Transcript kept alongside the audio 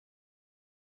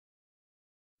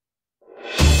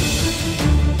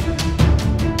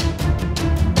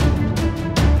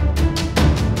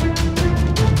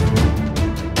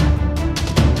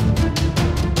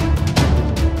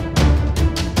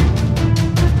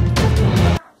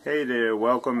Hey there,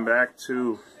 welcome back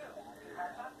to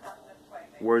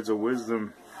Words of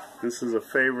Wisdom. This is a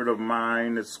favorite of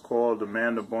mine. It's called The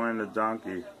Man, the Boy, and the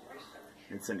Donkey.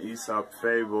 It's an Aesop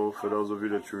fable, for those of you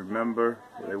that remember.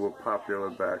 They were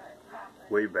popular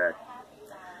way back.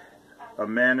 A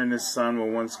man and his son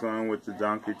were once going with the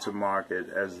donkey to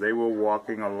market. As they were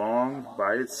walking along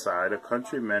by its side, a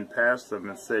countryman passed them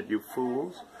and said, "You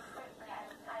fools,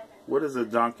 what is a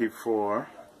donkey for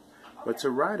but to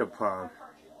ride upon?"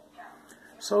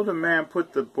 So the man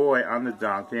put the boy on the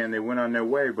donkey, and they went on their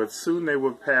way. But soon they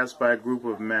were passed by a group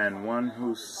of men, one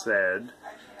who said,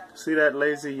 "See that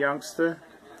lazy youngster?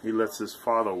 He lets his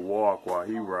father walk while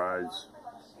he rides."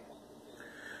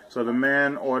 So the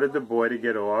man ordered the boy to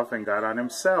get off and got on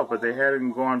himself. But they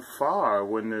hadn't gone far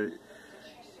when they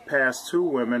passed two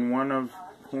women, one of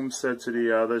whom said to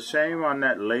the other, "Shame on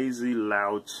that lazy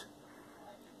lout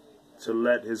to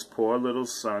let his poor little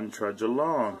son trudge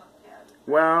along."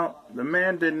 Well, the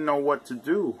man didn't know what to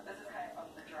do.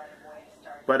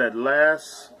 But at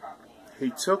last he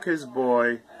took his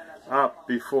boy up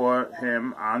before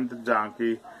him on the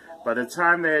donkey. By the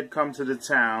time they had come to the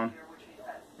town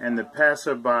and the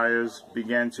passerbyers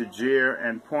began to jeer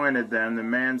and point at them, the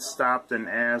man stopped and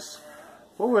asked,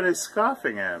 what were they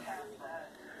scoffing at?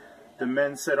 The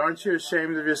men said, "Aren't you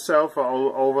ashamed of yourself for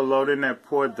overloading that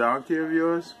poor donkey of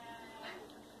yours?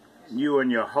 You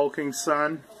and your hulking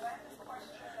son?"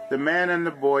 The man and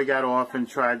the boy got off and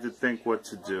tried to think what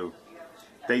to do.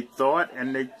 They thought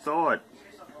and they thought,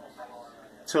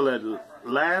 till at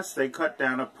last they cut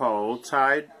down a pole,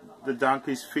 tied the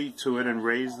donkey's feet to it, and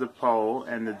raised the pole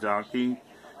and the donkey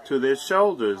to their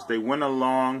shoulders. They went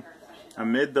along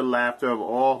amid the laughter of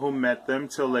all who met them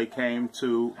till they came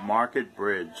to Market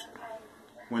Bridge,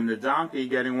 when the donkey,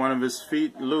 getting one of his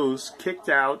feet loose, kicked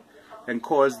out and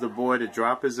caused the boy to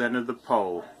drop his end of the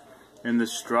pole. In the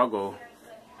struggle,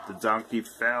 the donkey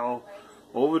fell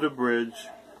over the bridge,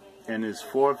 and his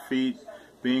 4 feet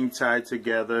being tied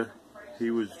together,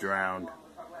 he was drowned.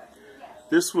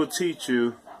 "This will teach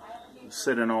you,"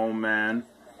 said an old man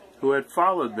who had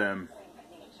followed them.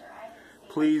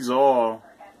 "Please all,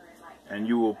 and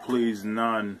you will please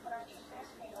none."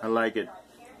 I like it.